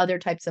with other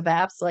types of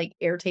apps like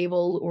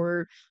Airtable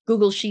or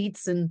Google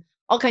Sheets and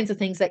all kinds of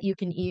things that you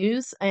can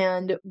use.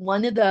 And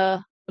one of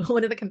the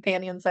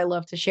companions I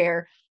love to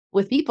share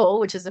with people,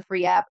 which is a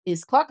free app,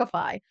 is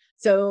Clockify.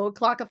 So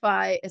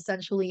Clockify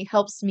essentially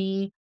helps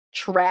me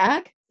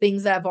track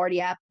things that have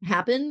already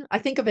happened. I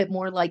think of it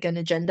more like an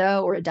agenda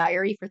or a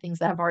diary for things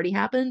that have already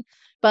happened,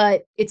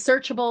 but it's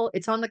searchable,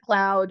 it's on the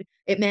cloud,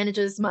 it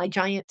manages my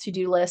giant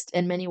to-do list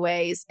in many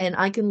ways, and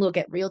I can look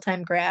at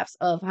real-time graphs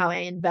of how I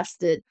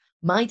invested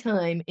my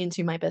time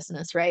into my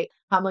business, right?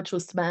 How much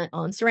was spent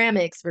on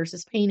ceramics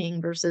versus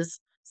painting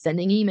versus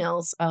sending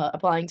emails,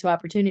 applying to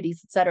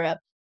opportunities, etc.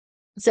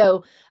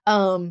 So,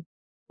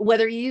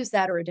 whether you use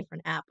that or a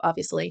different app,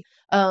 obviously,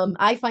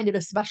 I find it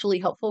especially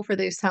helpful for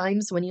those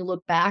times when you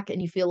look back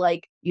and you feel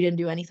like you didn't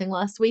do anything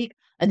last week,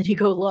 and then you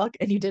go look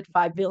and you did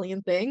 5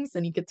 billion things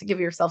and you get to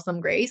give yourself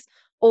some grace,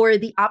 or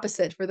the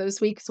opposite for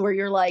those weeks where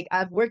you're like,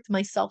 I've worked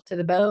myself to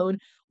the bone.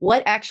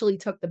 What actually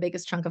took the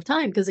biggest chunk of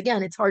time? Because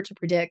again, it's hard to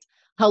predict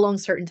how long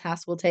certain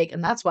tasks will take.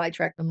 And that's why I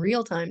track them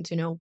real time to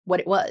know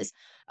what it was.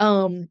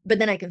 But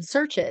then I can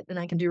search it and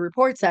I can do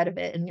reports out of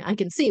it and I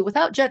can see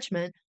without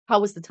judgment how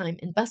was the time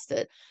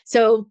invested.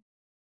 So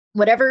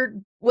whatever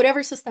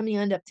system you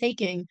end up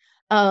taking,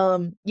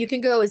 you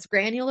can go as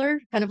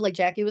granular, kind of like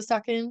Jackie was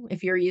talking.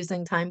 If you're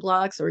using time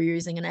blocks or you're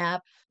using an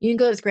app, you can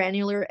go as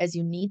granular as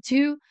you need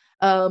to,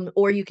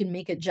 or you can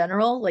make it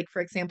general. Like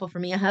for example, for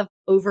me, I have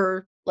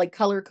over like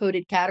color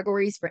coded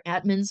categories for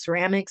admin,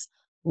 ceramics,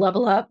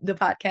 level up, the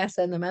podcast,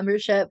 and the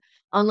membership,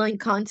 online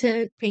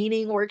content,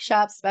 painting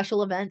workshops,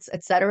 special events,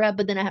 etc.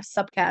 But then I have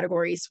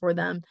subcategories for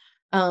them.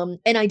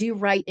 And I do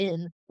write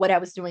in what I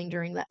was doing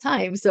during that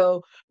time.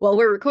 So while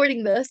we're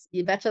recording this,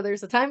 you betcha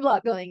there's a time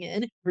block going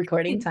in,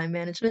 recording time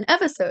management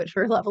episode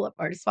for Level Up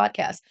Artist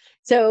Podcast.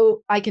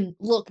 So I can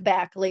look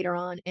back later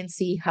on and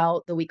see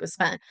how the week was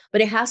spent.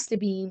 But it has to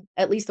be,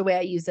 at least the way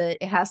I use it,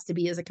 it has to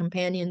be as a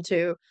companion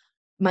to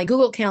my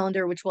Google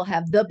Calendar, which will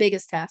have the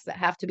biggest tasks that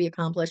have to be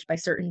accomplished by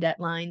certain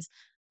deadlines,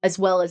 as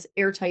well as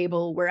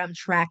Airtable, where I'm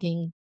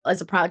tracking as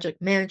a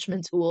project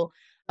management tool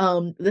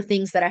the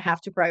things that I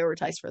have to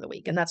prioritize for the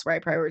week. And that's where I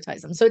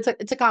prioritize them. So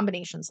it's a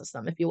combination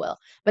system, if you will.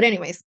 But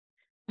anyways,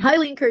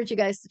 highly encourage you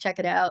guys to check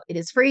it out. It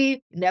is free. You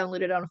can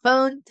download it on a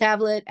phone,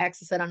 tablet,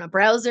 access it on a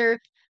browser.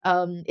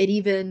 It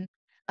even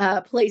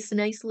plays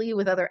nicely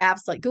with other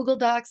apps like Google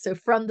Docs. So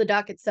from the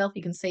doc itself,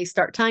 you can say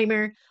start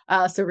timer.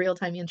 So real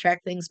time you can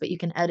track things, but you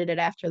can edit it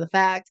after the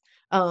fact.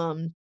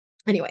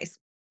 Anyways,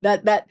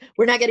 that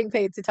we're not getting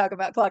paid to talk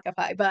about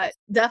Clockify, but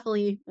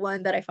definitely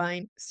one that I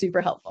find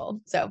super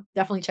helpful. So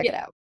definitely check it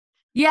out.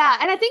 Yeah.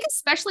 And I think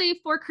especially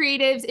for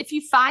creatives, if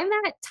you find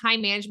that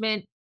time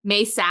management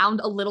may sound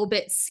a little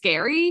bit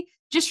scary,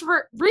 just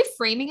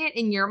reframing it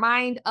in your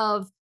mind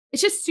of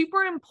it's just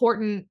super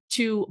important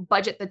to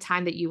budget the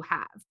time that you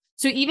have.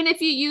 So even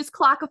if you use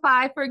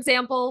Clockify, for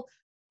example,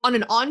 on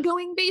an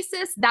ongoing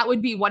basis, that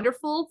would be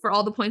wonderful for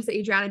all the points that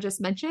Adriana just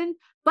mentioned.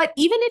 But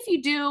even if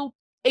you do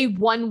a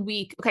 1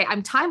 week, okay,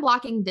 I'm time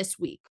blocking this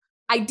week.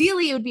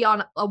 Ideally, it would be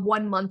on a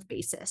 1 month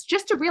basis,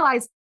 just to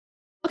realize,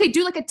 okay,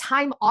 do like a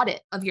time audit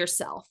of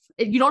yourself.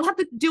 You don't have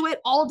to do it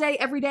all day,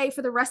 every day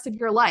for the rest of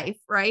your life,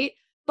 right?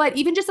 But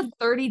even just a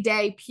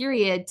 30-day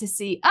period to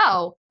see,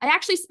 oh, I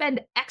actually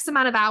spend X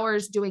amount of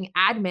hours doing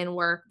admin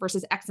work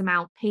versus X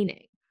amount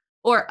painting.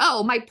 Or,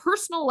 oh, my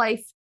personal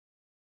life,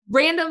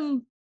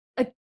 random,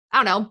 I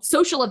don't know,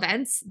 social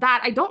events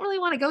that I don't really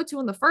want to go to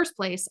in the first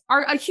place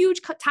are a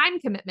huge time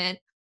commitment.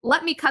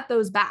 Let me cut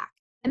those back.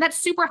 And that's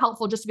super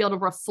helpful just to be able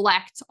to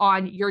reflect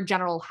on your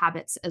general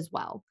habits as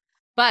well.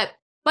 But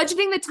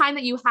budgeting the time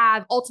that you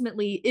have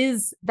ultimately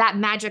is that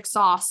magic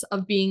sauce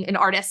of being an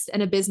artist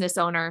and a business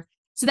owner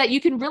so that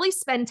you can really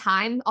spend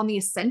time on the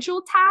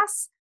essential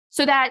tasks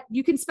so that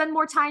you can spend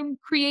more time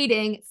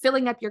creating,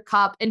 filling up your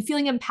cup, and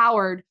feeling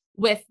empowered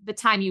with the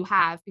time you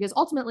have. Because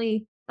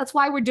ultimately, that's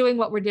why we're doing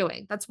what we're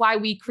doing. That's why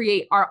we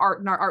create our art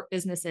and our art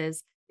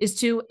businesses, is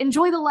to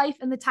enjoy the life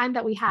and the time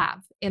that we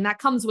have. And that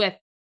comes with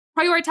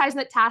prioritizing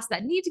the tasks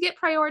that need to get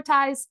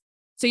prioritized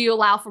so you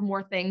allow for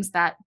more things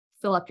that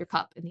fill up your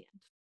cup in the end.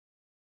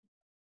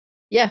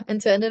 Yeah,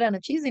 and to end it on a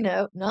cheesy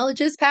note,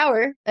 knowledge is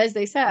power, as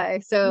they say.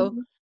 So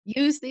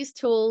use these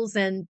tools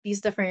and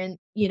these different,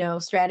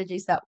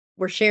 strategies that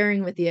we're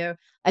sharing with you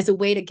as a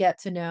way to get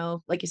to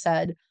know, like you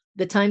said,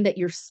 the time that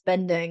you're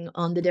spending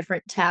on the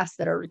different tasks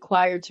that are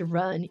required to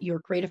run your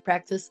creative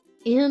practice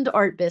and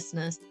art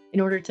business in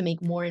order to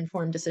make more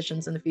informed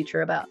decisions in the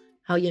future about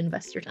how you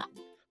invest your time.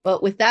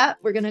 But with that,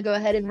 we're going to go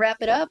ahead and wrap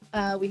it up.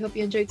 We hope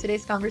you enjoyed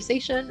today's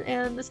conversation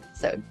and this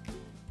episode.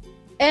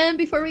 And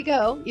before we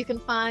go, you can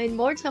find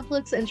more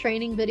templates and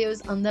training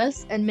videos on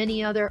this and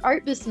many other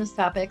art business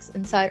topics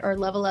inside our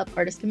Level Up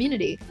Artist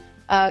community.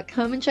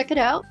 Come and check it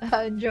out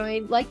and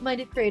join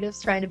like-minded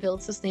creatives trying to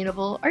build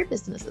sustainable art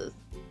businesses.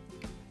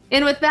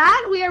 And with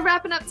that, we are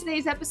wrapping up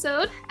today's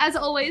episode. As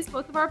always,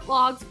 both of our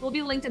blogs will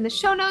be linked in the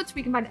show notes, where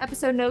you can find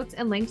episode notes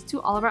and links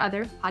to all of our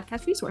other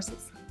podcast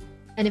resources.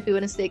 And if you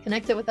want to stay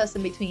connected with us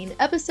in between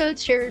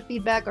episodes, share your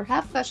feedback, or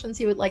have questions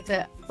you would like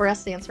for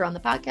us to answer on the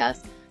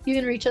podcast, you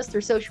can reach us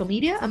through social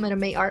media. I'm at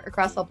May Art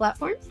across all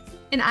platforms.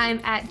 And I'm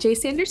at J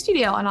Sanders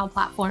Studio on all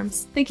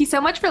platforms. Thank you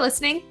so much for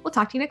listening. We'll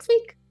talk to you next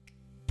week.